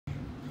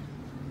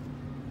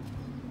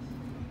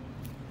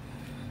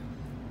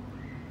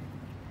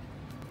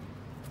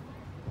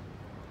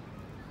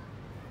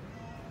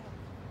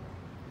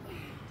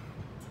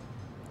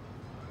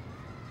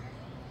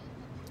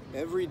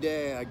Every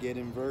day I get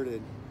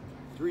inverted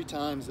 3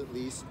 times at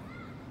least,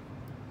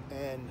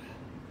 and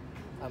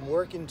I'm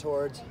working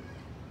towards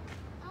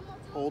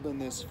holding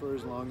this for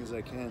as long as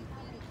I can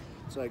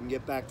so I can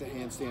get back to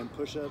handstand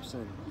push-ups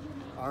and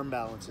arm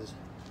balances.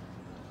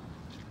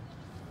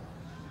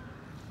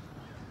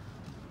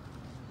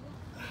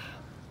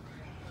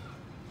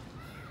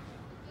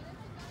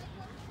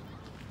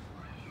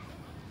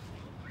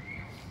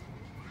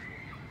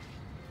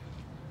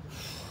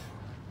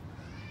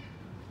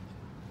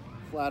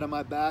 Flat on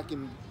my back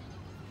and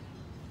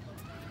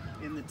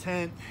in the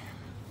tent,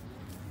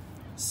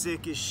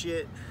 sick as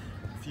shit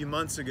a few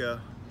months ago.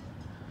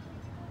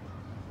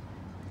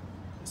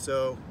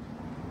 So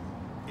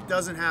it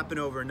doesn't happen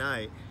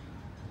overnight,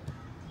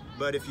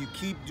 but if you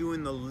keep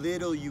doing the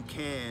little you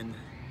can,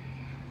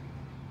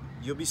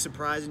 you'll be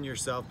surprising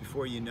yourself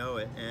before you know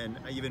it. And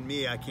even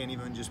me, I can't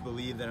even just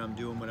believe that I'm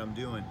doing what I'm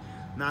doing.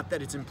 Not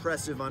that it's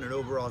impressive on an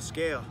overall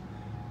scale,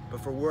 but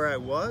for where I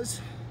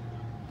was,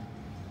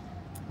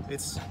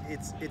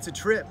 it's a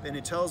trip, and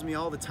it tells me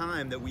all the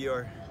time that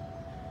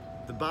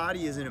the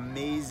body is it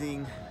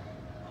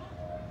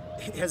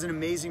has an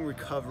amazing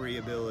recovery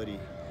ability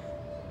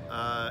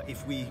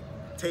if we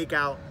take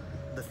out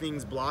the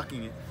things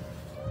blocking it.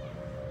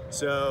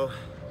 So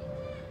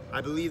I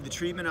believe the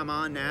treatment I'm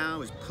on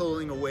now is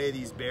pulling away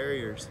these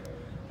barriers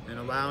and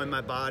allowing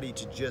my body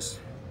to just,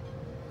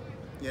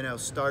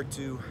 start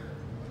to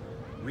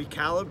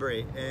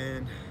recalibrate,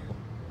 and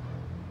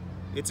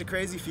it's a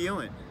crazy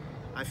feeling.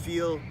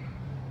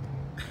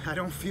 I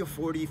don't feel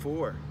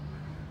 44.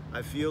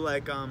 I feel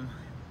like I'm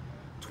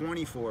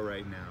 24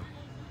 right now,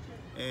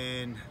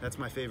 and that's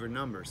my favorite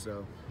number,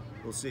 so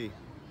we'll see.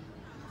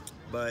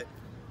 But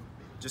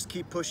just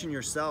keep pushing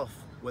yourself,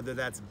 whether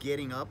that's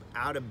getting up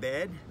out of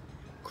bed,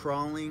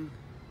 crawling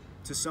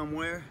to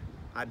somewhere,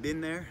 I've been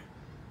there,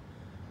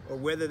 or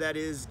whether that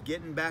is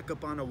getting back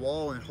up on a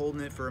wall and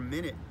holding it for a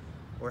minute,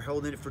 or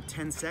holding it for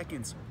 10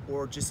 seconds,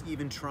 or just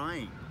even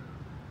trying.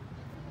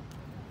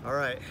 All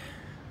right.